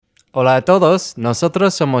Hola a todos,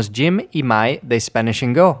 nosotros somos Jim y Mai de Spanish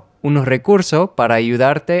and Go, un recurso para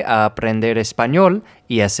ayudarte a aprender español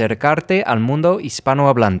y acercarte al mundo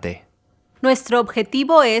hispanohablante. Nuestro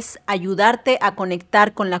objetivo es ayudarte a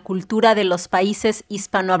conectar con la cultura de los países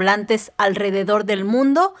hispanohablantes alrededor del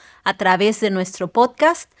mundo a través de nuestro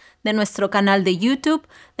podcast, de nuestro canal de YouTube,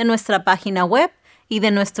 de nuestra página web y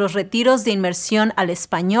de nuestros retiros de inmersión al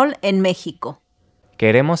español en México.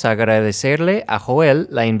 Queremos agradecerle a Joel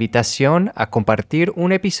la invitación a compartir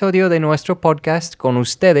un episodio de nuestro podcast con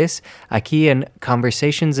ustedes aquí en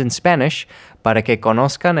Conversations in Spanish para que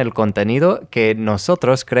conozcan el contenido que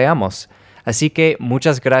nosotros creamos. Así que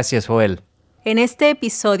muchas gracias, Joel. En este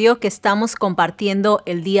episodio que estamos compartiendo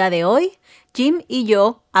el día de hoy, Jim y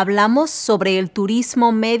yo hablamos sobre el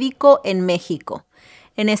turismo médico en México.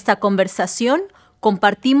 En esta conversación,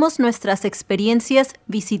 compartimos nuestras experiencias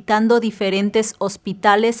visitando diferentes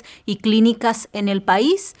hospitales y clínicas en el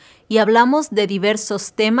país y hablamos de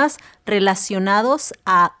diversos temas relacionados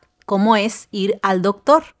a cómo es ir al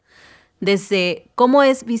doctor. Desde cómo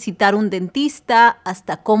es visitar un dentista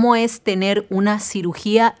hasta cómo es tener una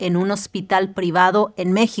cirugía en un hospital privado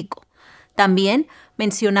en México. También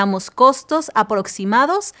mencionamos costos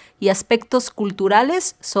aproximados y aspectos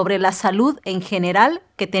culturales sobre la salud en general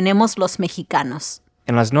que tenemos los mexicanos.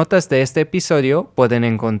 En las notas de este episodio pueden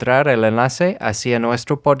encontrar el enlace hacia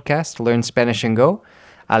nuestro podcast Learn Spanish and Go,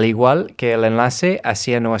 al igual que el enlace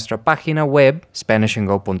hacia nuestra página web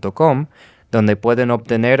SpanishAndGo.com, donde pueden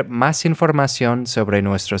obtener más información sobre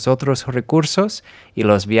nuestros otros recursos y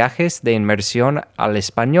los viajes de inmersión al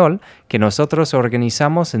español que nosotros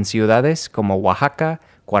organizamos en ciudades como Oaxaca,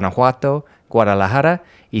 Guanajuato, Guadalajara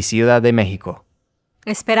y Ciudad de México.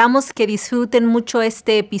 Esperamos que disfruten mucho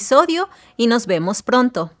este episodio y nos vemos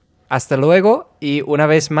pronto. Hasta luego y una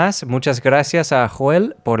vez más, muchas gracias a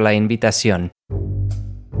Joel por la invitación.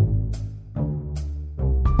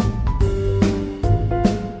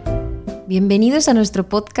 Bienvenidos a nuestro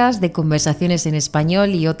podcast de conversaciones en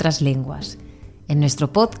español y otras lenguas. En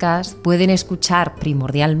nuestro podcast pueden escuchar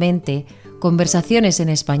primordialmente conversaciones en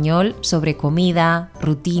español sobre comida,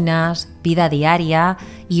 rutinas, vida diaria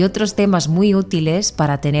y otros temas muy útiles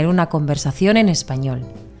para tener una conversación en español.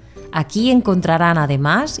 Aquí encontrarán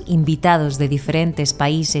además invitados de diferentes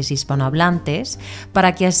países hispanohablantes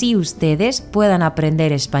para que así ustedes puedan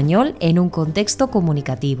aprender español en un contexto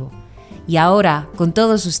comunicativo. Y ahora, con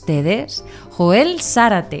todos ustedes, Joel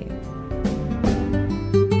Zárate.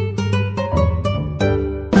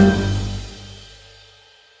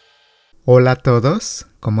 Hola a todos,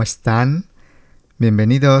 ¿cómo están?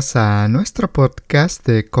 Bienvenidos a nuestro podcast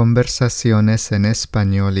de conversaciones en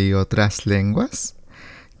español y otras lenguas.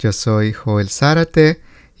 Yo soy Joel Zárate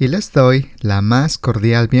y les doy la más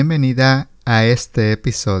cordial bienvenida a este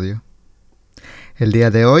episodio. El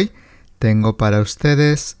día de hoy tengo para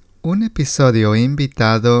ustedes un episodio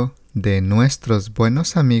invitado de nuestros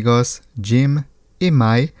buenos amigos Jim y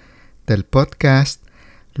Mai del podcast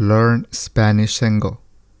Learn Spanish and Go.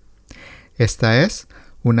 Esta es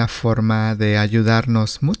una forma de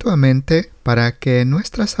ayudarnos mutuamente para que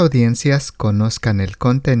nuestras audiencias conozcan el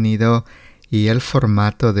contenido y el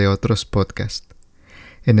formato de otros podcasts.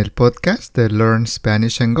 En el podcast de Learn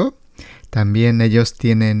Spanish and Go, también ellos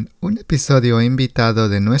tienen un episodio invitado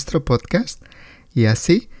de nuestro podcast y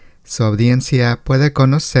así su audiencia puede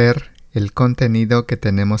conocer el contenido que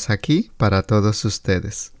tenemos aquí para todos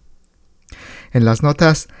ustedes. En las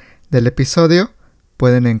notas del episodio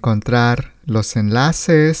pueden encontrar los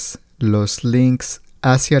enlaces, los links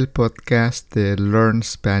hacia el podcast de Learn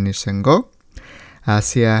Spanish and Go,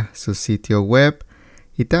 hacia su sitio web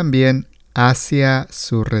y también hacia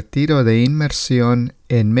su retiro de inmersión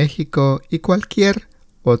en México y cualquier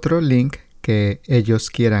otro link que ellos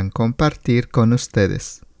quieran compartir con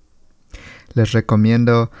ustedes. Les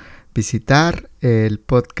recomiendo visitar el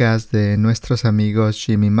podcast de nuestros amigos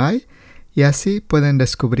Jim y Mai y así pueden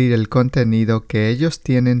descubrir el contenido que ellos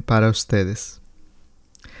tienen para ustedes.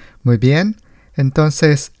 Muy bien,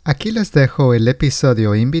 entonces aquí les dejo el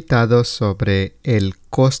episodio invitado sobre el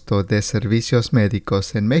costo de servicios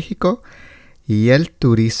médicos en México y el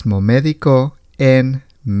turismo médico en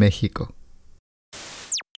México.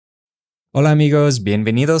 Hola amigos,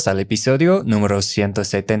 bienvenidos al episodio número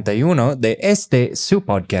 171 de su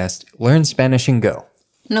podcast, Learn Spanish and Go.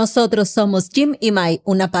 Nosotros somos Jim y Mai,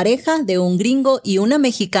 una pareja de un gringo y una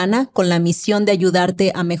mexicana con la misión de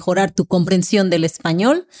ayudarte a mejorar tu comprensión del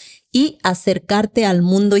español y acercarte al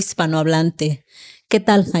mundo hispanohablante. ¿Qué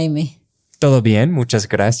tal, Jaime? Todo bien, muchas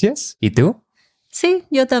gracias. ¿Y tú? Sí,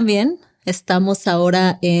 yo también. Estamos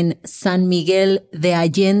ahora en San Miguel de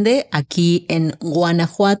Allende, aquí en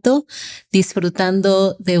Guanajuato,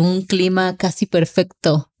 disfrutando de un clima casi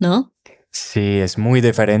perfecto, ¿no? Sí, es muy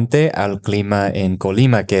diferente al clima en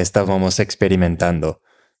Colima que estábamos experimentando.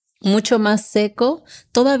 Mucho más seco,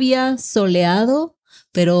 todavía soleado,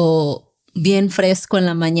 pero bien fresco en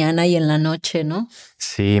la mañana y en la noche, ¿no?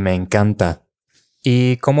 Sí, me encanta.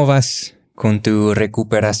 ¿Y cómo vas con tu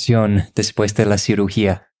recuperación después de la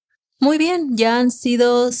cirugía? Muy bien, ya han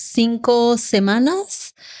sido 5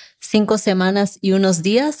 semanas y unos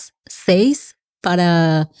días, 6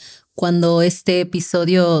 para cuando este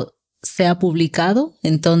episodio sea publicado.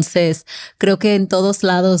 Entonces, creo que en todos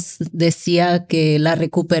lados decía que la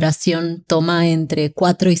recuperación toma entre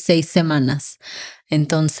 4 y 6 semanas.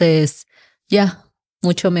 Entonces, ya,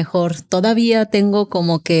 mucho mejor. Todavía tengo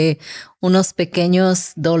como que unos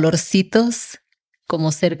pequeños dolorcitos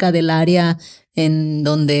como cerca del área en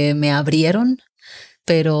donde me abrieron,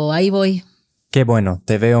 pero ahí voy. Qué bueno,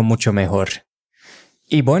 te veo mucho mejor.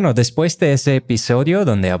 Y bueno, después de ese episodio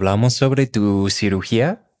donde hablamos sobre tu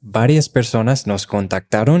cirugía, varias personas nos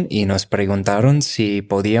contactaron y nos preguntaron si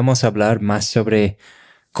podíamos hablar más sobre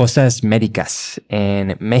cosas médicas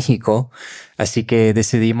en México, así que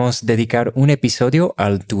decidimos dedicar un episodio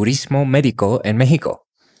al turismo médico en México.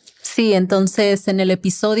 Sí, entonces en el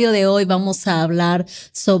episodio de hoy vamos a hablar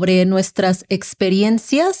sobre nuestras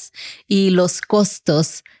experiencias y los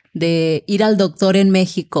costos de ir al doctor en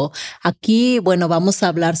México. Aquí, bueno, vamos a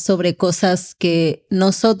hablar sobre cosas que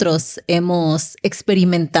nosotros hemos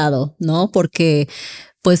experimentado, ¿no? Porque,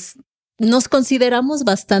 pues, nos consideramos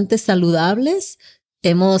bastante saludables.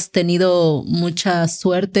 Hemos tenido mucha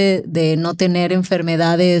suerte de no tener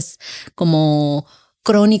enfermedades como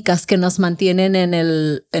crónicas que nos mantienen en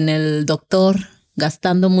el doctor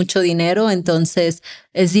gastando mucho dinero. Entonces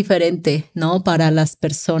es diferente, ¿no? Para las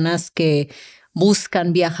personas que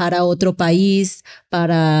buscan viajar a otro país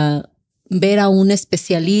para ver a un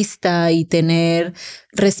especialista y tener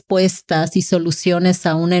respuestas y soluciones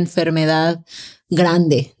a una enfermedad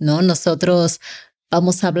grande, ¿no? Nosotros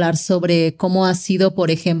vamos a hablar sobre cómo ha sido, por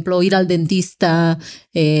ejemplo, ir al dentista,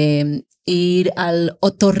 ir al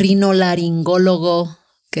otorrinolaringólogo,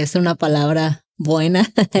 que es una palabra buena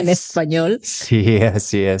en español. Sí,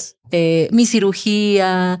 así es. Mi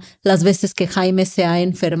cirugía, las veces que Jaime se ha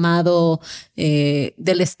enfermado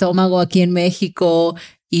del estómago aquí en México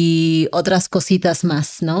y otras cositas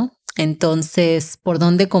más, ¿no? Entonces, ¿por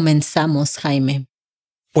dónde comenzamos, Jaime?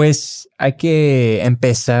 Pues hay que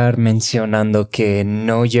empezar mencionando que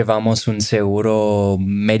no llevamos un seguro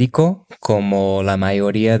médico como la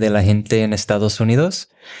mayoría de la gente en Estados Unidos.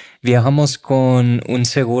 Viajamos con un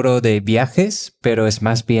seguro de viajes, pero es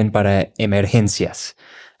más bien para emergencias.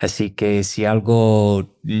 Así que si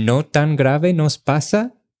algo no tan grave nos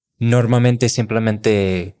pasa, normalmente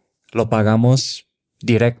simplemente lo pagamos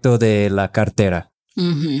directo de la cartera.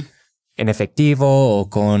 Uh-huh. En efectivo o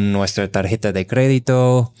con nuestra tarjeta de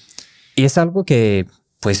crédito. Y es algo que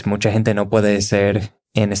pues mucha gente no puede hacer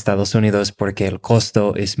en Estados Unidos porque el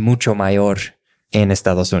costo es mucho mayor en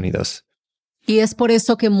Estados Unidos. Y es por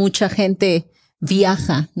eso que mucha gente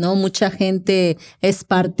viaja, ¿no? Mucha gente es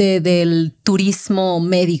parte del turismo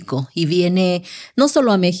médico y viene no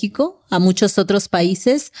solo a México, a muchos otros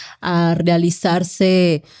países a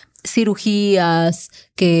realizarse cirugías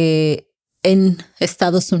que en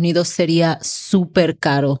Estados Unidos sería súper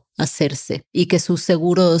caro hacerse y que sus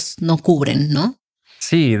seguros no cubren, ¿no?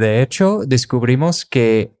 Sí, de hecho, descubrimos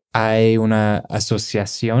que hay una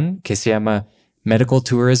asociación que se llama Medical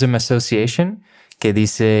Tourism Association que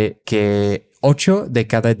dice que 8 de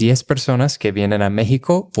cada 10 personas que vienen a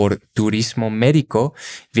México por turismo médico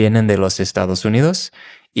vienen de los Estados Unidos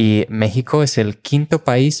y México es el 5º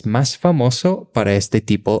país más famoso para este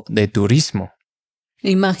tipo de turismo.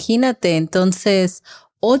 Imagínate, entonces,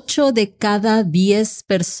 8 de cada 10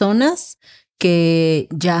 personas que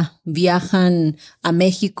ya viajan a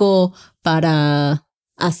México para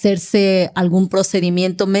hacerse algún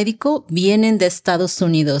procedimiento médico vienen de Estados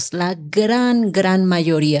Unidos, la gran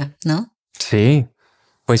mayoría, ¿no? Sí,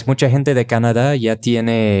 pues mucha gente de Canadá ya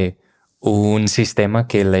tiene un sistema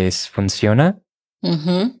que les funciona.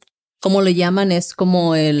 Uh-huh. ¿Cómo le llaman? Es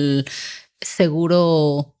como el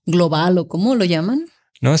seguro global o ¿cómo lo llaman?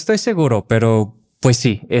 No estoy seguro, pero pues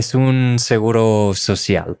sí, es un seguro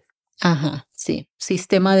social. Ajá, sí,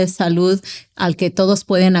 sistema de salud al que todos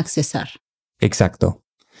pueden accesar. Exacto.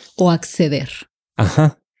 O acceder.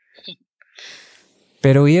 Ajá.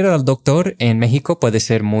 Pero ir al doctor en México puede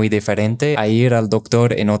ser muy diferente a ir al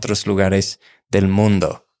doctor en otros lugares del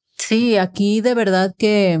mundo. Sí, aquí de verdad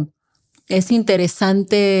que es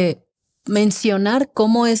interesante mencionar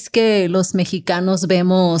cómo es que los mexicanos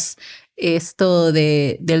vemos esto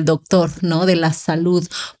del doctor, ¿no? De la salud,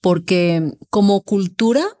 porque como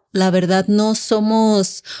cultura, la verdad no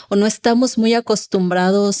somos o no estamos muy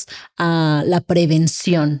acostumbrados a la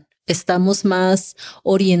prevención. Estamos más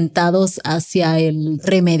orientados hacia el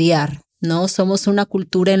remediar, ¿no? Somos una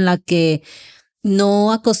cultura en la que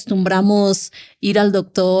no acostumbramos ir al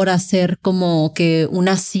doctor a hacer como que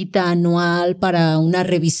una cita anual para una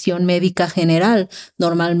revisión médica general.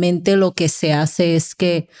 Normalmente lo que se hace es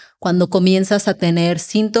que cuando comienzas a tener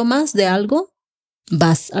síntomas de algo,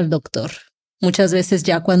 vas al doctor. Muchas veces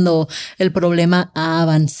ya cuando el problema ha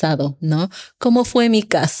avanzado, ¿no? Como fue mi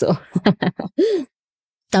caso.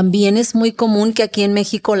 También es muy común que aquí en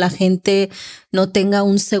México la gente no tenga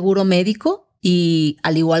un seguro médico y,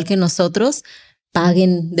 al igual que nosotros,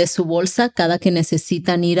 paguen de su bolsa cada que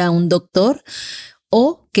necesitan ir a un doctor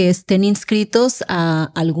o que estén inscritos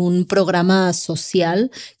a algún programa social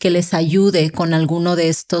que les ayude con alguno de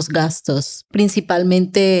estos gastos,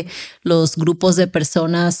 principalmente los grupos de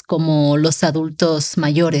personas como los adultos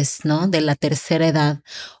mayores, ¿no? De la tercera edad,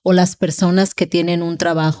 o las personas que tienen un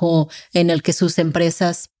trabajo en el que sus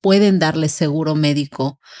empresas pueden darles seguro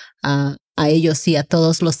médico a ellos y a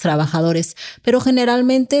todos los trabajadores. Pero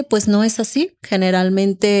generalmente, pues no es así.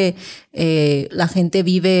 Generalmente la gente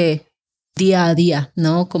vive día a día,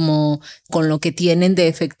 ¿no? Como con lo que tienen de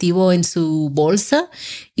efectivo en su bolsa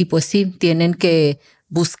y pues sí, tienen que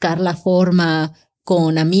buscar la forma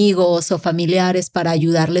con amigos o familiares para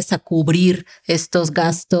ayudarles a cubrir estos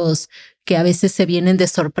gastos que a veces se vienen de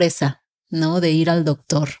sorpresa, ¿no? De ir al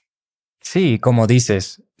doctor. Sí, como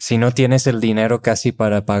dices, si no tienes el dinero casi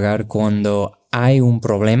para pagar cuando hay un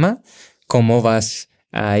problema, ¿cómo vas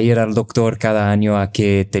a ir al doctor cada año a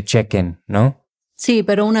que te chequen, no? Sí,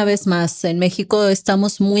 pero una vez más, en México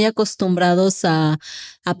estamos muy acostumbrados a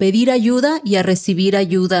pedir ayuda y a recibir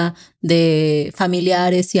ayuda de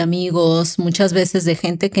familiares y amigos, muchas veces de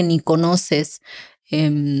gente que ni conoces.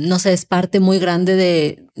 No sé, es parte muy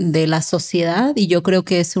grande de la sociedad y yo creo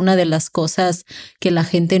que es una de las cosas que la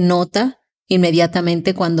gente nota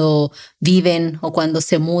inmediatamente cuando viven o cuando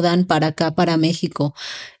se mudan para acá, para México.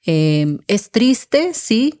 Es triste,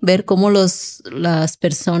 sí, ver cómo las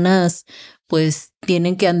personas pues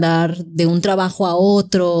tienen que andar de un trabajo a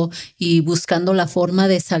otro y buscando la forma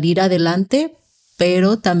de salir adelante,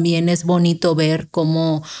 pero también es bonito ver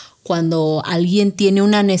cómo cuando alguien tiene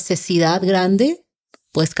una necesidad grande,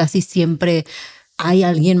 pues casi siempre hay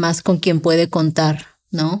alguien más con quien puede contar,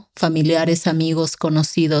 ¿no? Familiares, amigos,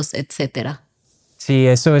 conocidos, etcétera. Sí,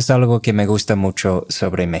 eso es algo que me gusta mucho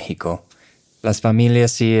sobre México. Las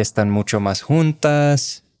familias sí están mucho más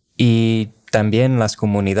juntas y también las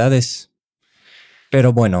comunidades.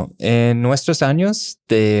 Pero bueno, en nuestros años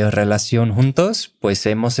de relación juntos, pues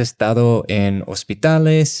hemos estado en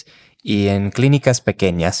hospitales y en clínicas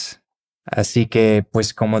pequeñas. Así que,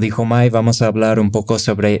 pues como dijo Mai, vamos a hablar un poco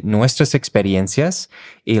sobre nuestras experiencias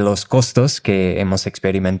y los costos que hemos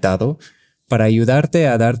experimentado para ayudarte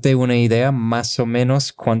a darte una idea más o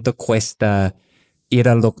menos cuánto cuesta ir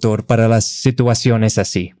al doctor para las situaciones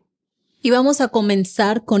así. Y vamos a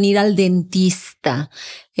comenzar con ir al dentista.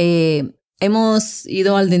 Hemos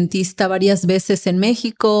ido al dentista varias veces en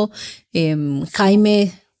México.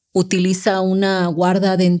 Jaime utiliza una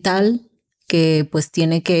guarda dental que pues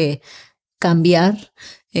tiene que cambiar,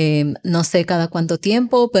 no sé cada cuánto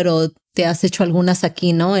tiempo, pero te has hecho algunas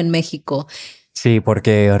aquí, ¿no? En México. Sí,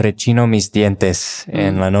 porque rechino mis dientes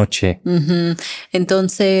en la noche. Uh-huh.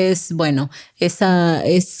 Entonces, bueno, esa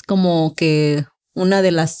es como que una de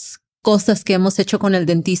las cosas que hemos hecho con el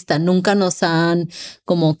dentista. Nunca nos han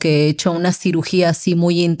como que hecho una cirugía así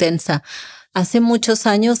muy intensa. Hace muchos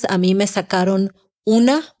años a mí me sacaron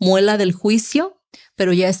una muela del juicio,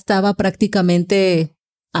 pero ya estaba prácticamente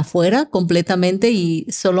afuera completamente y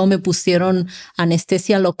solo me pusieron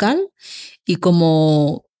anestesia local y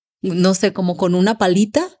como, no sé, como con una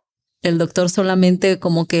palita, el doctor solamente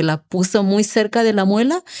como que la puso muy cerca de la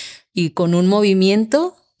muela y con un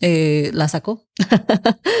movimiento la sacó.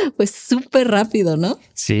 Pues súper rápido, ¿no?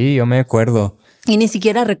 Sí, yo me acuerdo. Y ni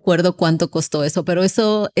siquiera recuerdo cuánto costó eso, pero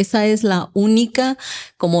esa es la única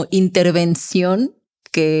como intervención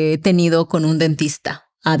que he tenido con un dentista,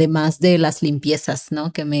 además de las limpiezas,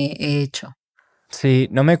 ¿no? Que me he hecho. Sí,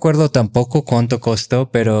 no me acuerdo tampoco cuánto costó,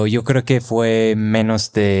 pero yo creo que fue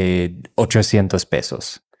menos de 800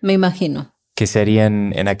 pesos. Me imagino. Que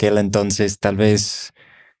serían en aquel entonces tal vez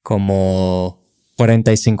como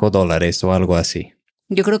 $45 o algo así.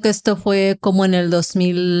 Yo creo que esto fue como en el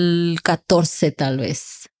 2014 tal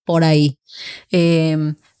vez, por ahí.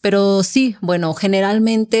 Pero sí, bueno,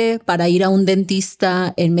 generalmente para ir a un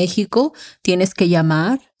dentista en México tienes que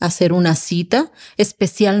llamar, hacer una cita,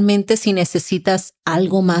 especialmente si necesitas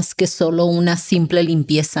algo más que solo una simple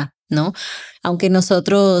limpieza, ¿no? Aunque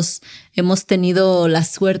nosotros hemos tenido la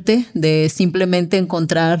suerte de simplemente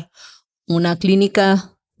encontrar una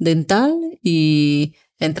clínica dental y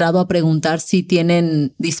entrado a preguntar si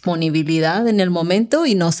tienen disponibilidad en el momento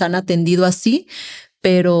y nos han atendido así,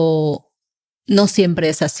 pero no siempre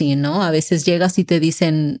es así, ¿no? A veces llegas y te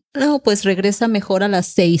dicen, no, pues regresa mejor a las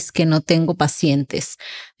 6 que no tengo pacientes.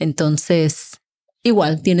 Entonces,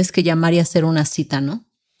 igual tienes que llamar y hacer una cita, ¿no?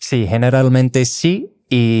 Sí, generalmente sí.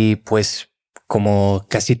 Y pues como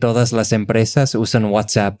casi todas las empresas usan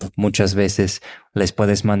WhatsApp muchas veces, les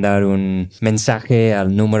puedes mandar un mensaje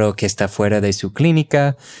al número que está fuera de su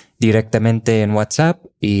clínica directamente en WhatsApp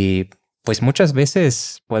y pues muchas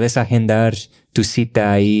veces puedes agendar tu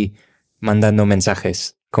cita ahí mandando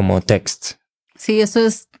mensajes como text. Sí, eso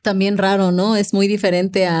es también raro, ¿no? Es muy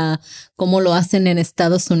diferente a cómo lo hacen en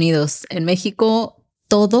Estados Unidos. En México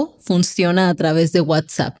todo funciona a través de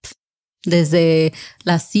WhatsApp. Desde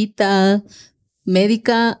la cita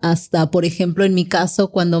médica hasta, por ejemplo, en mi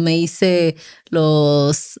caso, cuando me hice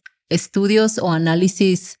los estudios o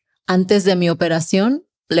análisis antes de mi operación,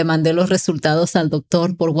 le mandé los resultados al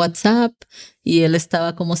doctor por WhatsApp y él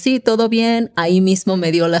estaba como, sí, todo bien. Ahí mismo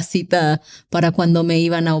me dio la cita para cuando me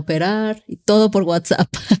iban a operar y todo por WhatsApp.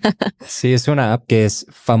 Sí, es una app que es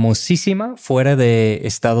famosísima fuera de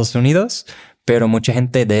Estados Unidos, pero mucha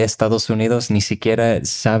gente de Estados Unidos ni siquiera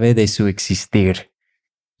sabe de su existir.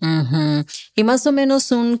 Uh-huh. Y más o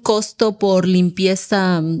menos un costo por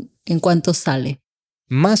limpieza, ¿en cuánto sale?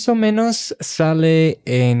 Más o menos sale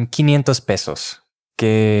en 500 pesos,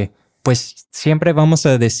 que pues siempre vamos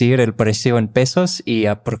a decir el precio en pesos y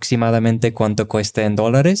aproximadamente cuánto cuesta en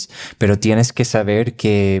dólares, pero tienes que saber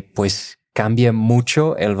que pues cambia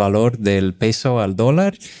mucho el valor del peso al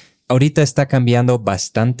dólar. Ahorita está cambiando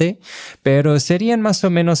bastante, pero serían más o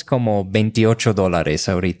menos como $28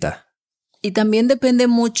 ahorita. Y también depende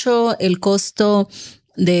mucho el costo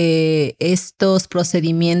de estos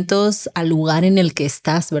procedimientos al lugar en el que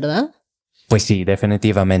estás, ¿verdad? Pues sí,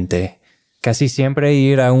 definitivamente. Casi siempre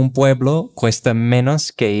ir a un pueblo cuesta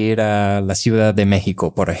menos que ir a la Ciudad de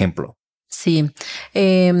México, por ejemplo. Sí.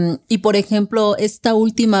 Y por ejemplo, esta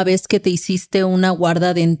última vez que te hiciste una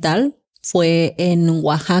guarda dental fue en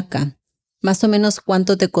Oaxaca. Más o menos,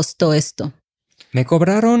 ¿cuánto te costó esto? Me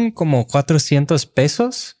cobraron como 400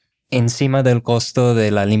 pesos encima del costo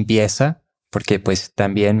de la limpieza, porque pues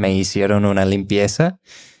también me hicieron una limpieza.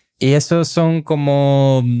 Y esos son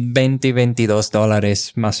como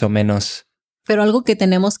 $22 más o menos. Pero algo que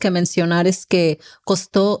tenemos que mencionar es que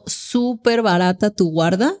costó súper barata tu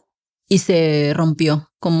guarda y se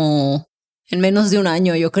rompió como en menos de un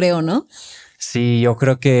año, yo creo, ¿no? Sí, yo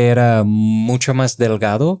creo que era mucho más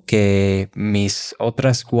delgado que mis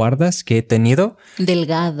otras guardas que he tenido.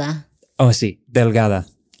 Delgada. Oh, sí, delgada.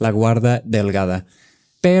 La guarda delgada.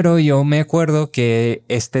 Pero yo me acuerdo que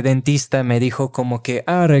este dentista me dijo como que,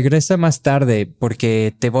 regresa más tarde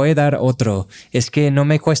porque te voy a dar otro. Es que no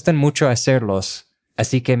me cuestan mucho hacerlos.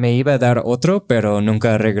 Así que me iba a dar otro, pero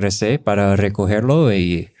nunca regresé para recogerlo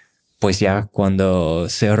y pues ya cuando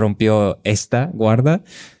se rompió esta guarda,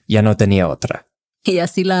 ya no tenía otra. Y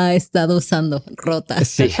así la ha estado usando, rota.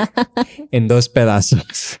 Sí, en 2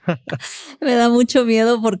 pedazos. Me da mucho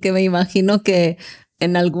miedo porque me imagino que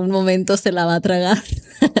en algún momento se la va a tragar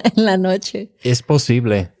en la noche. Es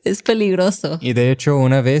posible. Es peligroso. Y de hecho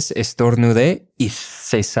una vez estornudé y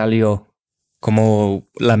se salió como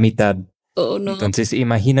la mitad. Oh, no. Entonces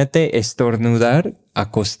imagínate estornudar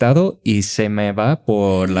acostado y se me va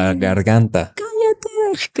por la garganta.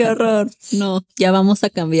 Cállate, qué horror. No, ya vamos a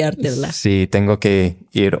cambiártela. Sí, tengo que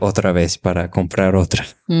ir otra vez para comprar otra.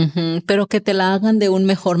 Uh-huh. Pero que te la hagan de un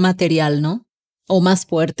mejor material, ¿no? O más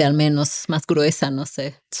fuerte al menos, más gruesa, no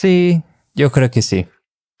sé. Sí, yo creo que sí.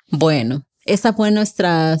 Bueno, esa fue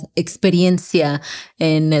nuestra experiencia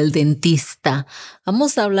en el dentista.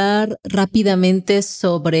 Vamos a hablar rápidamente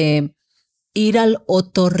sobre ir al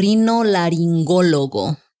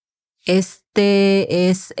otorrinolaringólogo. Este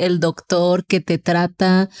es el doctor que te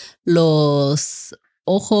trata los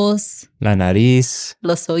ojos, La nariz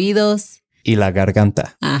los oídos. y la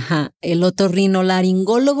garganta. Ajá, el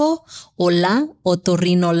otorrinolaringólogo o la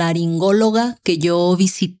otorrinolaringóloga que yo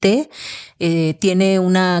visité tiene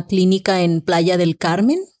una clínica en Playa del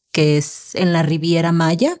Carmen, que es en la Riviera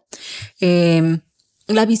Maya.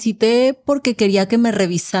 La visité porque quería que me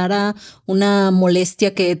revisara una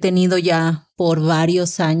molestia que he tenido ya por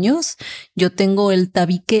varios años. Yo tengo el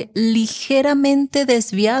tabique ligeramente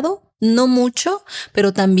desviado no mucho,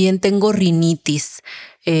 pero también tengo rinitis.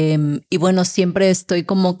 Y bueno, siempre estoy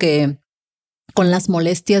como que con las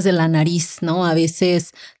molestias de la nariz, ¿no? A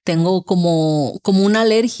veces tengo como una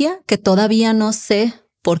alergia que todavía no sé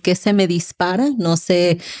por qué se me dispara. No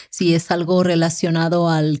sé si es algo relacionado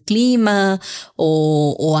al clima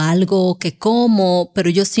o algo que como, pero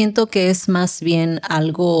yo siento que es más bien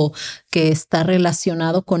algo que está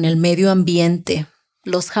relacionado con el medio ambiente.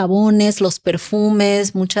 Los jabones, los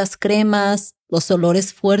perfumes, muchas cremas, los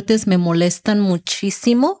olores fuertes me molestan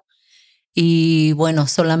muchísimo. Y bueno,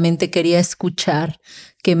 solamente quería escuchar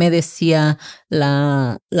qué me decía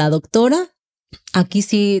la doctora. Aquí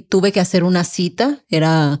sí tuve que hacer una cita.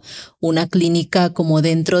 Era una clínica como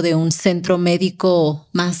dentro de un centro médico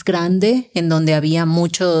más grande, en donde había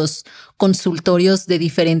muchos consultorios de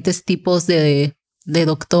diferentes tipos de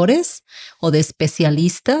doctores o de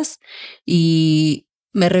especialistas. Y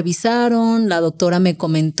me revisaron, la doctora me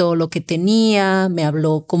comentó lo que tenía, me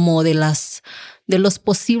habló como de los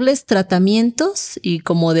posibles tratamientos y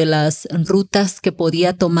como de las rutas que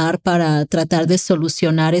podía tomar para tratar de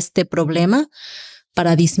solucionar este problema,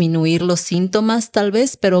 para disminuir los síntomas tal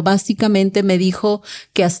vez, pero básicamente me dijo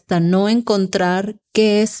que hasta no encontrar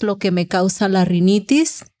qué es lo que me causa la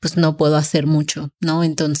rinitis, pues no puedo hacer mucho, ¿no?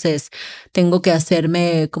 Entonces tengo que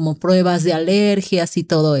hacerme como pruebas de alergias y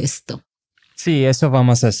todo esto. Sí, eso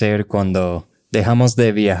vamos a hacer cuando dejamos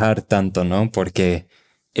de viajar tanto, ¿no? Porque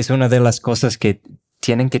es una de las cosas que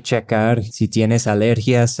tienen que checar si tienes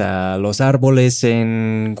alergias a los árboles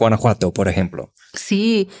en Guanajuato, por ejemplo.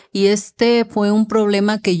 Sí, y este fue un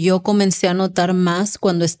problema que yo comencé a notar más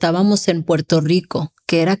cuando estábamos en Puerto Rico,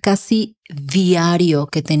 que era casi diario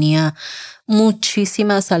que tenía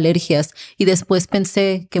muchísimas alergias, y después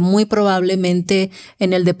pensé que muy probablemente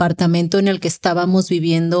en el departamento en el que estábamos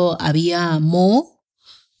viviendo había moho,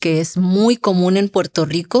 que es muy común en Puerto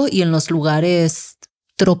Rico y en los lugares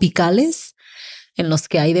tropicales en los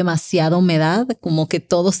que hay demasiada humedad, como que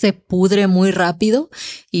todo se pudre muy rápido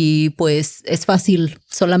y pues es fácil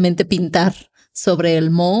solamente pintar sobre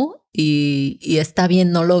el moho y está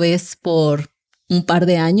bien, no lo ves por un par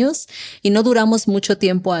de años y no duramos mucho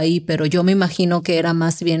tiempo ahí, pero yo me imagino que era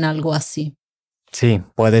más bien algo así. Sí,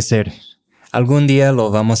 puede ser. Algún día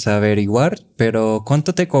lo vamos a averiguar, pero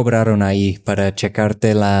 ¿cuánto te cobraron ahí para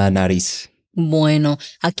checarte la nariz? Bueno,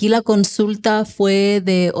 aquí la consulta fue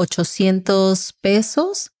de 800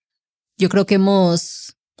 pesos. Yo creo que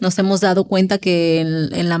nos hemos dado cuenta que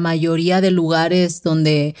en la mayoría de lugares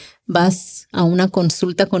donde vas a una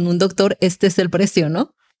consulta con un doctor, este es el precio,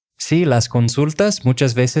 ¿no? Sí, las consultas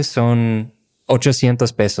muchas veces son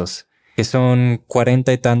 800 pesos, que son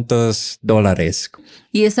 40 y tantos dólares.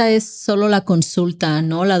 Y esa es solo la consulta,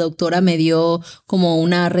 ¿no? La doctora me dio como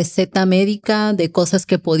una receta médica de cosas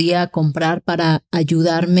que podía comprar para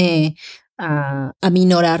ayudarme a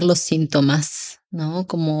minorar los síntomas, ¿no?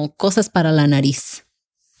 Como cosas para la nariz.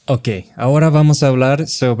 Ok, ahora vamos a hablar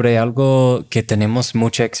sobre algo que tenemos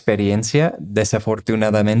mucha experiencia,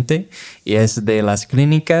 desafortunadamente, y es de las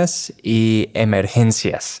clínicas y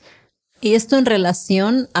emergencias. Y esto en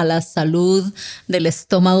relación a la salud del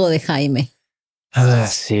estómago de Jaime.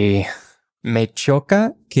 Sí. Me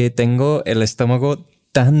choca que tengo el estómago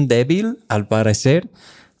tan débil, al parecer.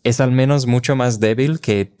 Es al menos mucho más débil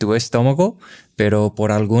que tu estómago, pero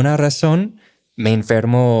por alguna razón me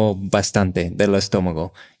enfermo bastante del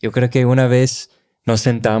estómago. Yo creo que una vez nos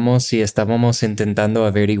sentamos y estábamos intentando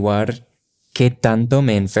averiguar qué tanto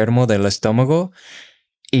me enfermo del estómago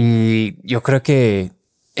y yo creo que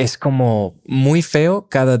es como muy feo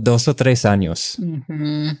cada 2 o 3 años.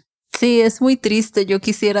 Ujú. Sí, es muy triste. Yo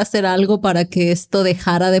quisiera hacer algo para que esto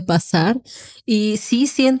dejara de pasar. Y sí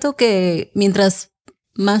siento que mientras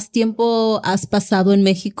más tiempo has pasado en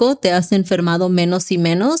México, te has enfermado menos y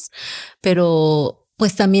menos, pero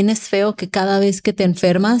pues también es feo que cada vez que te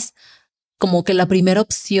enfermas, como que la primera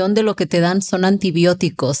opción de lo que te dan son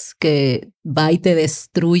antibióticos, que va y te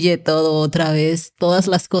destruye todo otra vez, todas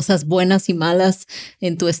las cosas buenas y malas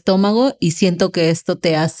en tu estómago, y siento que esto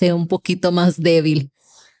te hace un poquito más débil.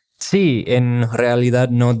 Sí, en realidad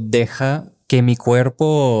no deja que mi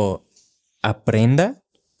cuerpo aprenda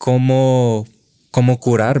cómo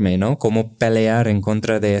curarme, ¿no? Cómo pelear en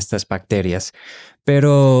contra de estas bacterias.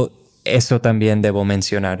 Pero eso también debo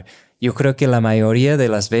mencionar. Yo creo que la mayoría de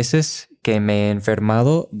las veces que me he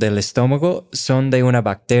enfermado del estómago son de una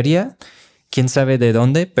bacteria, quién sabe de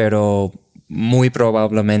dónde, pero muy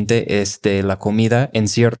probablemente es de la comida en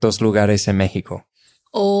ciertos lugares en México.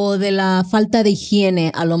 O de la falta de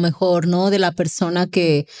higiene, a lo mejor, ¿no? De la persona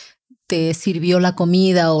que te sirvió la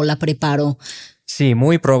comida o la preparó. Sí,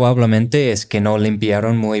 muy probablemente es que no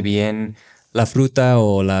limpiaron muy bien la fruta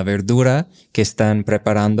o la verdura que están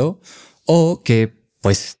preparando, o que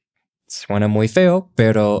pues suena muy feo,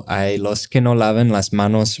 pero hay los que no lavan las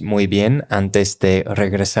manos muy bien antes de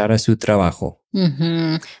regresar a su trabajo.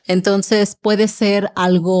 Ujú. Entonces puede ser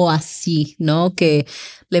algo así, ¿no? Que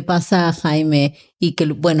le pasa a Jaime y que,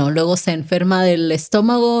 bueno, luego se enferma del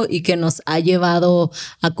estómago y que nos ha llevado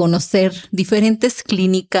a conocer diferentes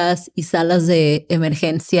clínicas y salas de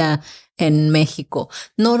emergencia en México.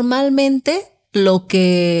 Normalmente lo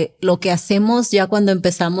que hacemos ya cuando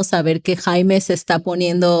empezamos a ver que Jaime se está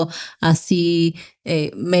poniendo así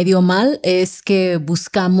medio mal es que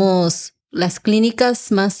buscamos las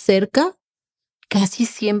clínicas más cerca. Casi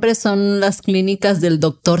siempre son las clínicas del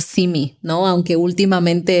doctor Simi, ¿no? Aunque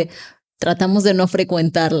últimamente tratamos de no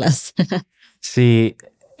frecuentarlas. Sí,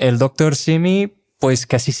 el doctor Simi pues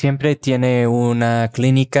casi siempre tiene una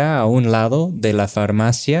clínica a un lado de la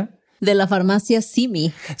farmacia. De la farmacia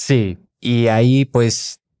Simi. Sí, y ahí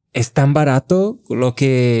pues es tan barato lo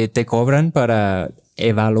que te cobran para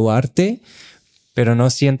evaluarte, pero no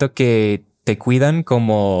siento que te cuidan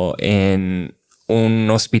como en un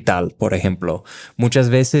hospital, por ejemplo. Muchas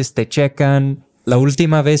veces te checan. La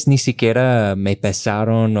última vez ni siquiera me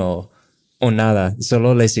pesaron o nada.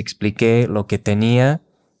 Solo les expliqué lo que tenía,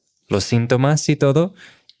 los síntomas y todo.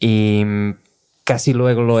 Y casi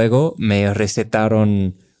luego me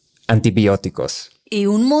recetaron antibióticos. Y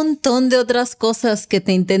un montón de otras cosas que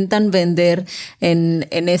te intentan vender en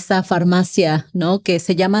esa farmacia, ¿no? Que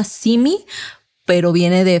se llama Simi, pero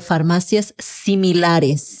viene de farmacias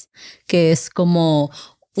similares, que es como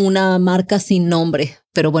una marca sin nombre,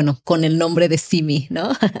 pero bueno, con el nombre de Simi,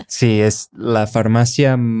 ¿no? Sí, es la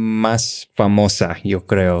farmacia más famosa, yo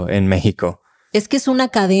creo, en México. Es que es una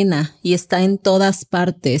cadena y está en todas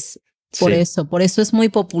partes. Por eso es muy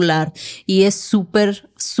popular y es súper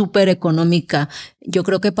económica. Yo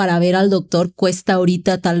creo que para ver al doctor cuesta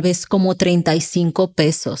ahorita tal vez como 35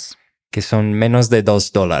 pesos. Que son menos de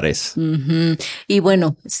 $2. Uh-huh. Y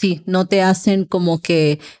bueno, sí, no te hacen como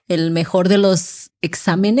que el mejor de los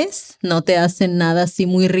exámenes, no te hacen nada así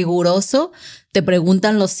muy riguroso, te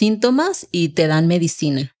preguntan los síntomas y te dan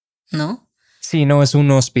medicina, ¿no? Sí, no es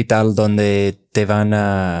un hospital donde te van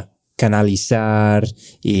a canalizar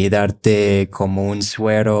y darte como un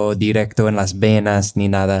suero directo en las venas ni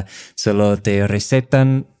nada. Solo te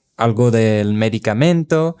recetan algo del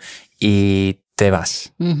medicamento y te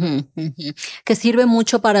vas. Uh-huh, uh-huh. Que sirve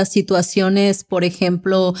mucho para situaciones, por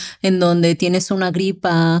ejemplo, en donde tienes una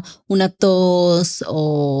gripa, una tos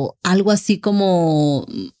o algo así como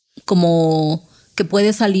que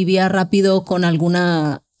puedes aliviar rápido con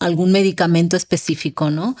algún medicamento específico,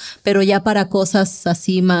 ¿no? Pero ya para cosas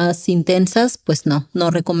así más intensas, pues no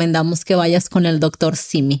recomendamos que vayas con el doctor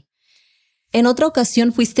Simi. En otra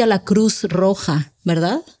ocasión fuiste a la Cruz Roja,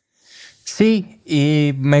 ¿verdad? Sí,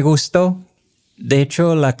 y me gustó. De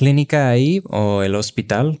hecho, la clínica ahí, o el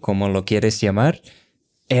hospital, como lo quieres llamar,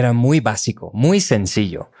 era muy básico, muy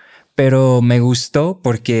sencillo. Pero me gustó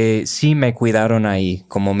porque sí me cuidaron ahí,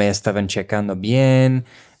 como me estaban checando bien,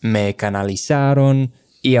 me canalizaron.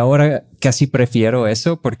 Y ahora casi prefiero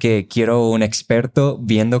eso porque quiero un experto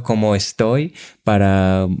viendo cómo estoy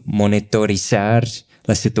para monitorizar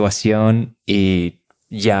la situación y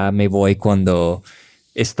ya me voy cuando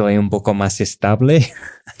estoy un poco más estable.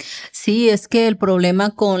 Sí, es que el problema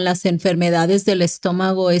con las enfermedades del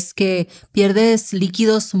estómago es que pierdes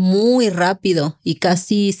líquidos muy rápido y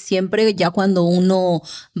casi siempre ya cuando uno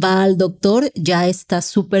va al doctor ya está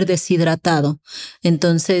súper deshidratado.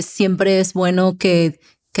 Entonces siempre es bueno que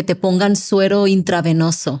te pongan suero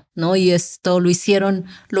intravenoso, ¿no? Y esto lo hicieron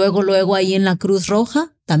luego ahí en la Cruz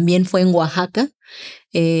Roja, también fue en Oaxaca.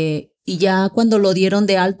 Y ya cuando lo dieron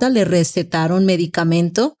de alta le recetaron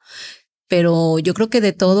medicamento. Pero yo creo que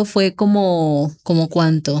de todo fue como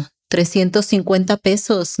 ¿cuánto? 350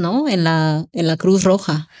 pesos, ¿no? En la Cruz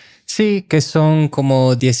Roja. Sí, que son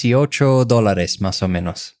como $18 más o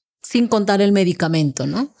menos. Sin contar el medicamento,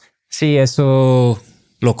 ¿no? Sí, eso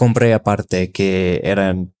lo compré aparte, que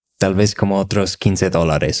eran tal vez como otros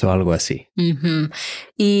 $15 o algo así. Uh-huh.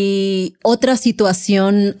 Y otra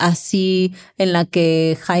situación así en la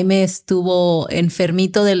que Jaime estuvo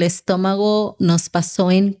enfermito del estómago nos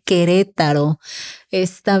pasó en Querétaro.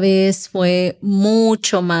 Esta vez fue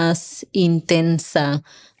mucho más intensa,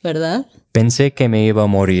 ¿verdad? Pensé que me iba a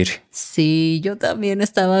morir. Sí, yo también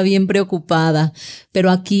estaba bien preocupada, pero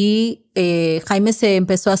aquí Jaime se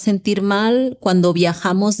empezó a sentir mal cuando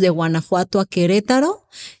viajamos de Guanajuato a Querétaro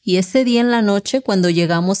y ese día en la noche cuando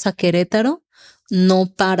llegamos a Querétaro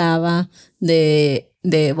no paraba de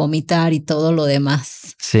vomitar y todo lo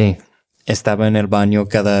demás. Sí, estaba en el baño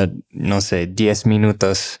cada, no sé, 10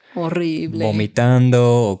 minutos. Horrible.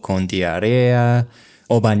 Vomitando o con diarrea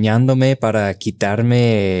o bañándome para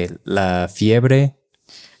quitarme la fiebre.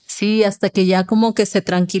 Sí, hasta que ya como que se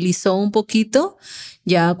tranquilizó un poquito,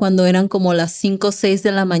 ya cuando eran como las 5 o 6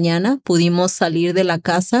 de la mañana, pudimos salir de la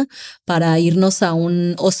casa para irnos a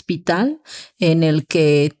un hospital en el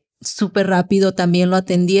que súper rápido también lo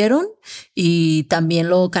atendieron y también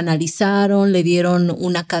lo canalizaron, le dieron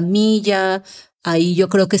una camilla. Ahí yo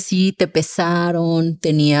creo que sí te pesaron,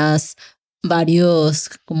 tenías varios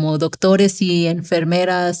como doctores y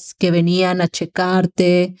enfermeras que venían a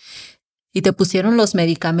checarte y te pusieron los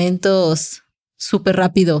medicamentos súper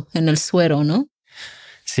rápido en el suero, ¿no?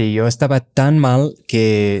 Sí, yo estaba tan mal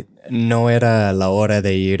que no era la hora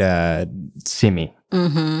de ir a Simi.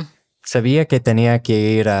 Ujú. Sabía que tenía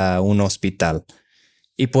que ir a un hospital.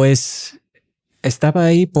 Y pues estaba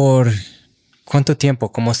ahí por ¿cuánto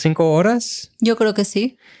tiempo? ¿Como 5 horas? Yo creo que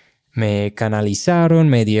sí. Me canalizaron,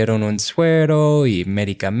 me dieron un suero y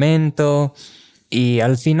medicamento y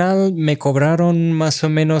al final me cobraron más o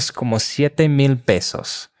menos como 7,000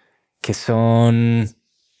 pesos, que son,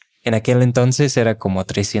 en aquel entonces era como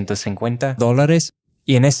 $350.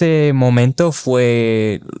 Y en ese momento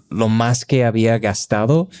fue lo más que había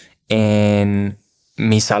gastado en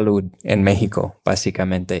mi salud en México,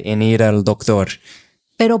 básicamente, en ir al doctor.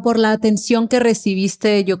 Pero por la atención que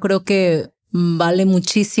recibiste, yo creo que vale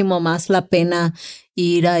muchísimo más la pena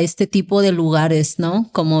ir a este tipo de lugares, ¿no?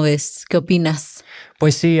 ¿Cómo ves? ¿Qué opinas?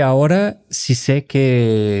 Pues sí, ahora sí sé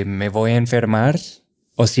que me voy a enfermar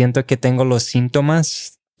o siento que tengo los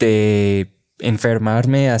síntomas de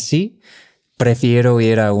enfermarme así, prefiero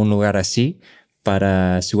ir a un lugar así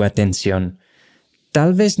para su atención.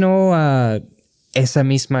 Tal vez no a esa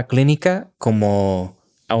misma clínica, como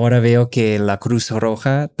ahora veo que la Cruz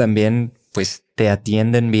Roja también pues te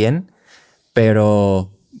atienden bien,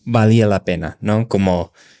 pero valía la pena, ¿no?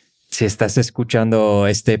 Como si estás escuchando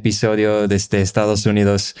este episodio desde Estados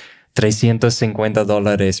Unidos,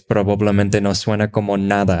 $350 probablemente no suena como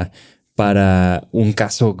nada para un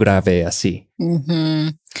caso grave así.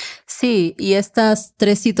 Ujú. Sí, y estas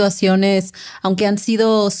 3 situaciones, aunque han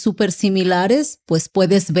sido súper similares, pues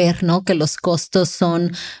puedes ver, ¿no? Que los costos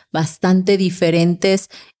son bastante diferentes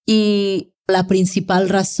y la principal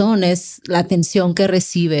razón es la atención que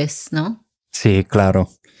recibes, ¿no? Sí, claro.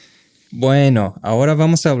 Bueno, ahora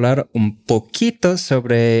vamos a hablar un poquito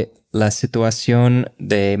sobre la situación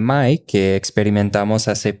de Mai que experimentamos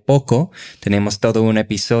hace poco. Tenemos todo un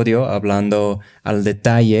episodio hablando al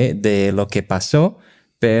detalle de lo que pasó,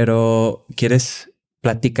 pero ¿quieres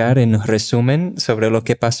platicar en resumen sobre lo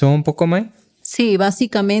que pasó un poco, Mai? Sí,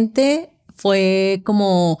 básicamente fue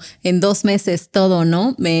como en 2 meses todo,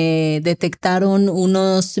 ¿no? Me detectaron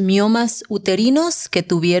unos miomas uterinos que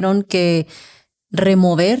tuvieron que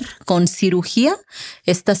remover con cirugía,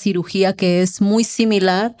 esta cirugía que es muy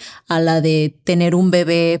similar a la de tener un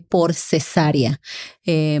bebé por cesárea.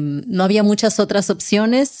 No había muchas otras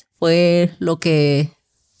opciones, fue lo que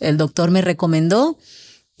el doctor me recomendó.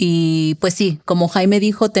 Y pues sí, como Jaime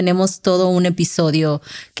dijo, tenemos todo un episodio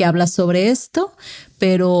que habla sobre esto,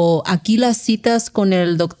 pero aquí las citas con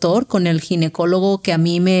el doctor, con el ginecólogo que a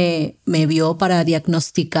mí me vio para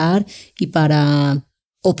diagnosticar y para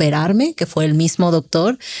operarme, que fue el mismo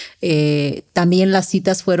doctor, también las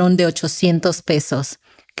citas fueron de 800 pesos,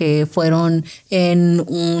 que fueron en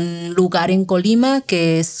un lugar en Colima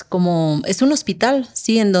que es un hospital,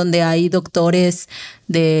 sí, en donde hay doctores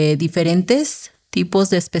de diferentes tipos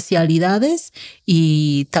de especialidades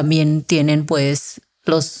y también tienen pues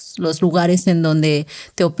los lugares en donde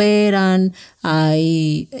te operan,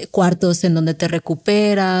 hay cuartos en donde te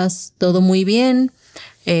recuperas, todo muy bien.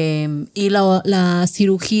 Y la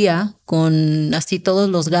cirugía con así todos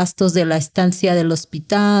los gastos de la estancia del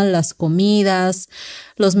hospital, las comidas,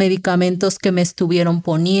 los medicamentos que me estuvieron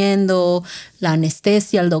poniendo, la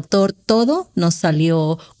anestesia, el doctor, todo nos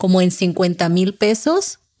salió como en 50,000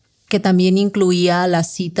 pesos, que también incluía la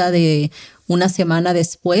cita de una semana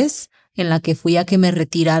después en la que fui a que me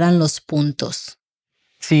retiraran los puntos.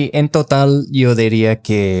 Sí, en total yo diría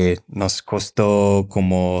que nos costó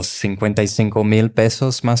como 55,000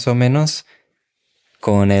 pesos más o menos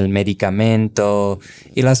con el medicamento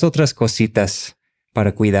y las otras cositas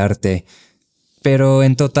para cuidarte. Pero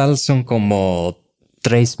en total son como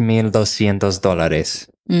 $3,200.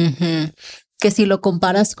 Uh-huh. Que si lo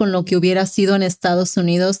comparas con lo que hubiera sido en Estados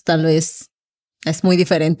Unidos, tal vez es muy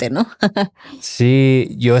diferente, ¿no?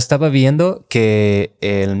 Sí, yo estaba viendo que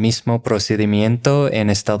el mismo procedimiento en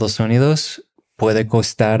Estados Unidos puede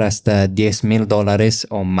costar hasta $10,000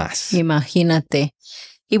 o más. Imagínate.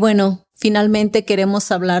 Y bueno, finalmente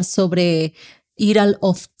queremos hablar sobre ir al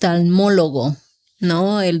oftalmólogo,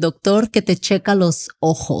 ¿no? El doctor que te checa los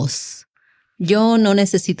ojos. Yo no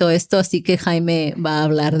necesito esto, así que Jaime va a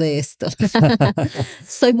hablar de esto.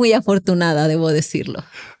 Soy muy afortunada, debo decirlo.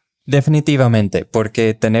 Definitivamente,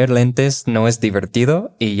 porque tener lentes no es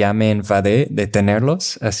divertido y ya me enfadé de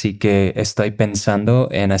tenerlos, así que estoy pensando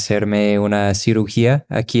en hacerme una cirugía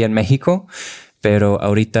aquí en México, pero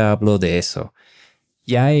ahorita hablo de eso.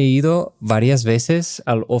 Ya he ido varias veces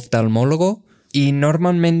al oftalmólogo y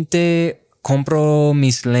normalmente compro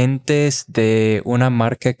mis lentes de una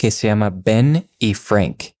marca que se llama Ben y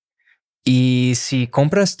Frank. Y si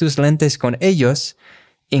compras tus lentes con ellos,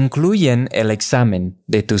 incluyen el examen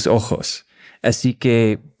de tus ojos. Así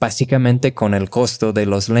que básicamente con el costo de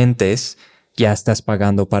los lentes ya estás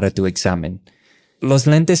pagando para tu examen. Los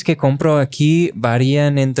lentes que compro aquí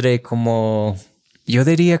varían entre yo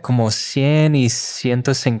diría como 100 y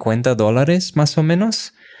 $150 más o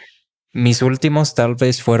menos. Mis últimos tal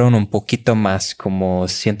vez fueron un poquito más, como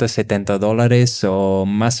 $170 o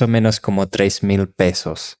más o menos como 3,000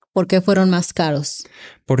 pesos. ¿Por qué fueron más caros?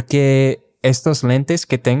 Porque estos lentes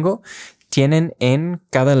que tengo tienen en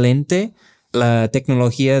cada lente la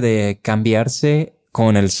tecnología de cambiarse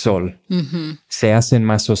con el sol. Uh-huh. Se hacen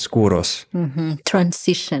más oscuros. Uh-huh.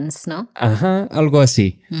 Transitions, ¿no? Ajá, algo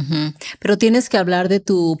así. Uh-huh. Pero tienes que hablar de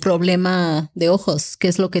tu problema de ojos. ¿Qué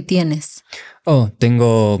es lo que tienes? Oh,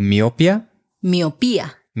 tengo miopía.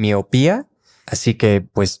 Miopía. Así que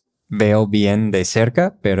pues veo bien de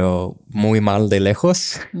cerca, pero muy mal de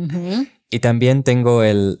lejos. Uh-huh. Y también tengo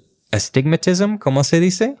el astigmatism, ¿cómo se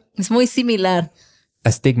dice? Es muy similar.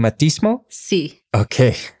 ¿Astigmatismo? Sí.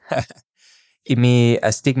 Ok. Y mi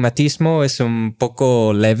astigmatismo es un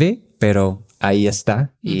poco leve, pero ahí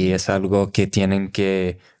está. Y es algo que tienen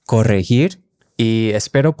que corregir. Y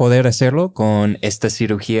espero poder hacerlo con esta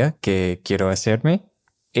cirugía que quiero hacerme.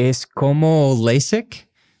 Es como LASIK,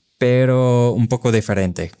 pero un poco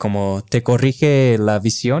diferente. Como te corrige la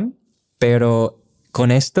visión, pero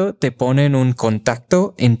con esto te ponen un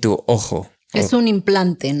contacto en tu ojo. Es un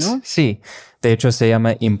implante, ¿no? Sí. De hecho, se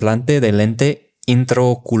llama implante de lente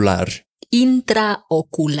intraocular.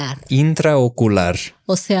 Intraocular.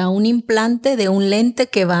 O sea, un implante de un lente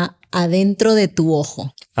que va adentro de tu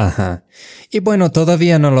ojo. Ajá. Y bueno,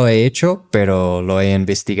 todavía no lo he hecho, pero lo he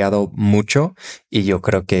investigado mucho y yo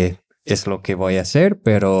creo que es lo que voy a hacer,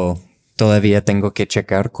 pero todavía tengo que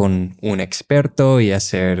checar con un experto y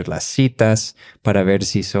hacer las citas para ver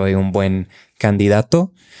si soy un buen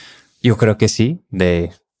candidato. Yo creo que sí,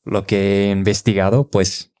 de lo que he investigado,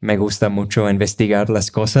 pues me gusta mucho investigar las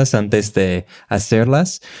cosas antes de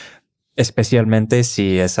hacerlas, especialmente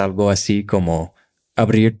si es algo así como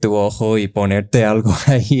abrir tu ojo y ponerte algo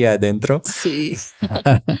ahí adentro. Sí.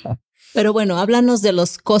 Pero bueno, háblanos de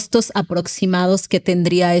los costos aproximados que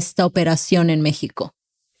tendría esta operación en México.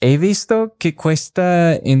 He visto que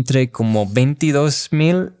cuesta entre como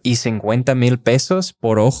 22,000 y 50,000 pesos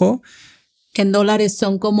por ojo. En dólares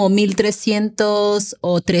son como 1,300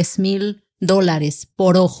 o 3,000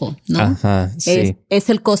 por ojo, ¿no? Ajá, sí. Es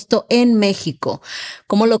el costo en México.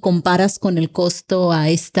 ¿Cómo lo comparas con el costo a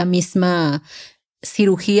esta misma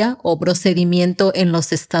cirugía o procedimiento en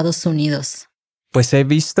los Estados Unidos? Pues he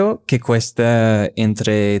visto que cuesta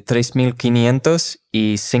entre 3,500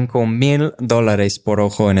 y 5,000 dólares por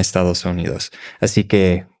ojo en Estados Unidos. Así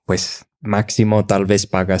que, pues, máximo tal vez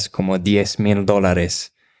pagas como 10,000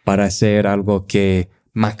 dólares para hacer algo que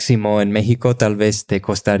máximo en México tal vez te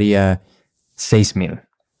costaría 6,000.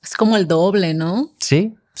 Es como el doble, ¿no?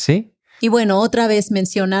 Sí, sí. Y bueno, otra vez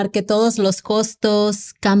mencionar que todos los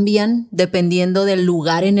costos cambian dependiendo del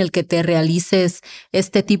lugar en el que te realices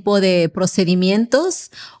este tipo de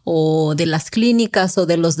procedimientos o de las clínicas o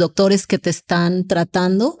de los doctores que te están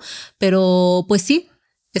tratando. Pero pues sí,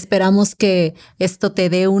 esperamos que esto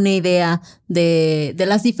te dé una idea de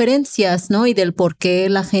las diferencias, ¿no? Y del por qué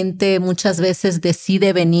la gente muchas veces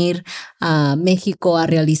decide venir a México a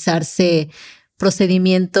realizarse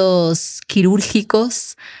procedimientos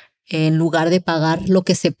quirúrgicos en lugar de pagar lo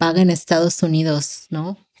que se paga en Estados Unidos,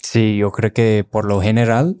 ¿no? Sí, yo creo que por lo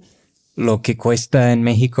general lo que cuesta en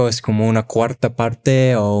México es como una cuarta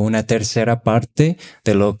parte o una tercera parte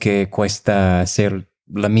de lo que cuesta hacer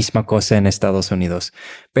la misma cosa en Estados Unidos.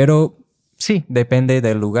 Pero sí, depende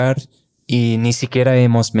del lugar Y ni siquiera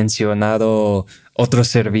hemos mencionado otros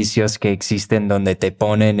servicios que existen donde te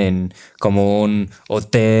ponen en como un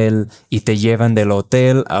hotel y te llevan del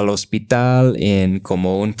hotel al hospital en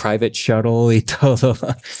como un private shuttle y todo.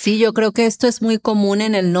 Sí, yo creo que esto es muy común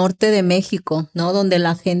en el norte de México, ¿no? Donde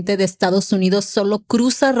la gente de Estados Unidos solo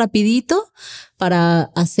cruza rapidito para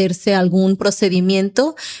hacerse algún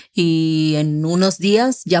procedimiento y en unos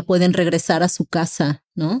días ya pueden regresar a su casa,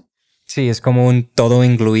 ¿no? Sí, es como un todo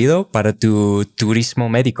incluido para tu turismo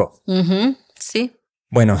médico. Sí.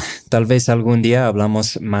 Bueno, tal vez algún día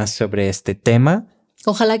hablamos más sobre este tema.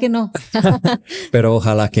 Ojalá que no. Pero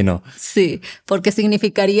ojalá que no. Sí, porque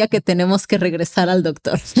significaría que tenemos que regresar al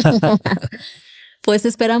doctor. Pues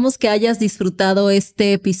esperamos que hayas disfrutado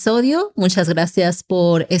este episodio. Muchas gracias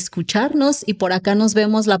por escucharnos y por acá nos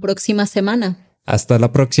vemos la próxima semana. Hasta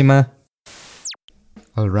la próxima.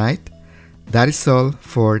 All right, that is all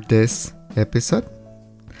for this episode.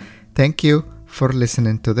 Thank you for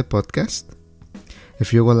listening to the podcast.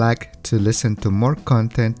 If you would like to listen to more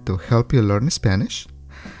content to help you learn Spanish,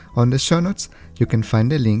 on the show notes you can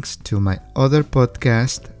find the links to my other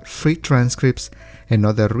podcast, free transcripts, and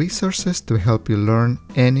other resources to help you learn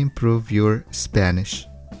and improve your Spanish.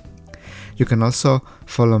 You can also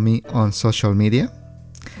follow me on social media.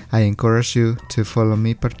 I encourage you to follow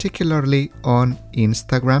me particularly on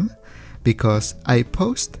Instagram because I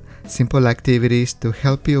post simple activities to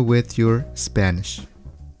help you with your Spanish.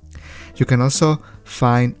 You can also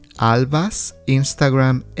find Alba's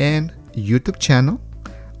Instagram and YouTube channel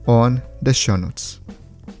on the show notes.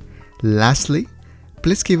 Lastly,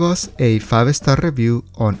 please give us a 5-star review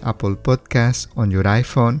on Apple Podcasts on your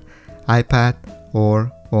iPhone, iPad,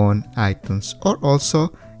 or on iTunes. Or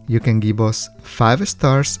also, you can give us 5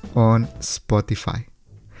 stars on Spotify.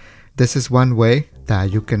 This is one way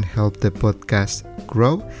that you can help the podcast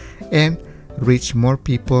grow and reach more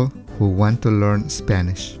people who want to learn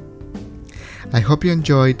Spanish. I hope you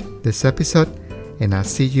enjoyed this episode and I'll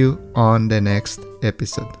see you on the next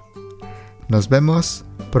episode. Nos vemos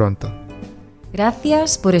pronto.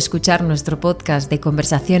 Gracias por escuchar nuestro podcast de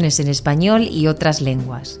conversaciones en español y otras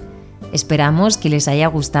lenguas. Esperamos que les haya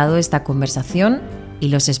gustado esta conversación y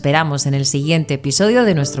los esperamos en el siguiente episodio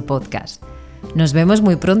de nuestro podcast. Nos vemos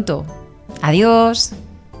muy pronto. Adiós.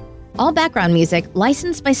 All background music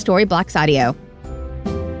licensed by Storyblocks Audio.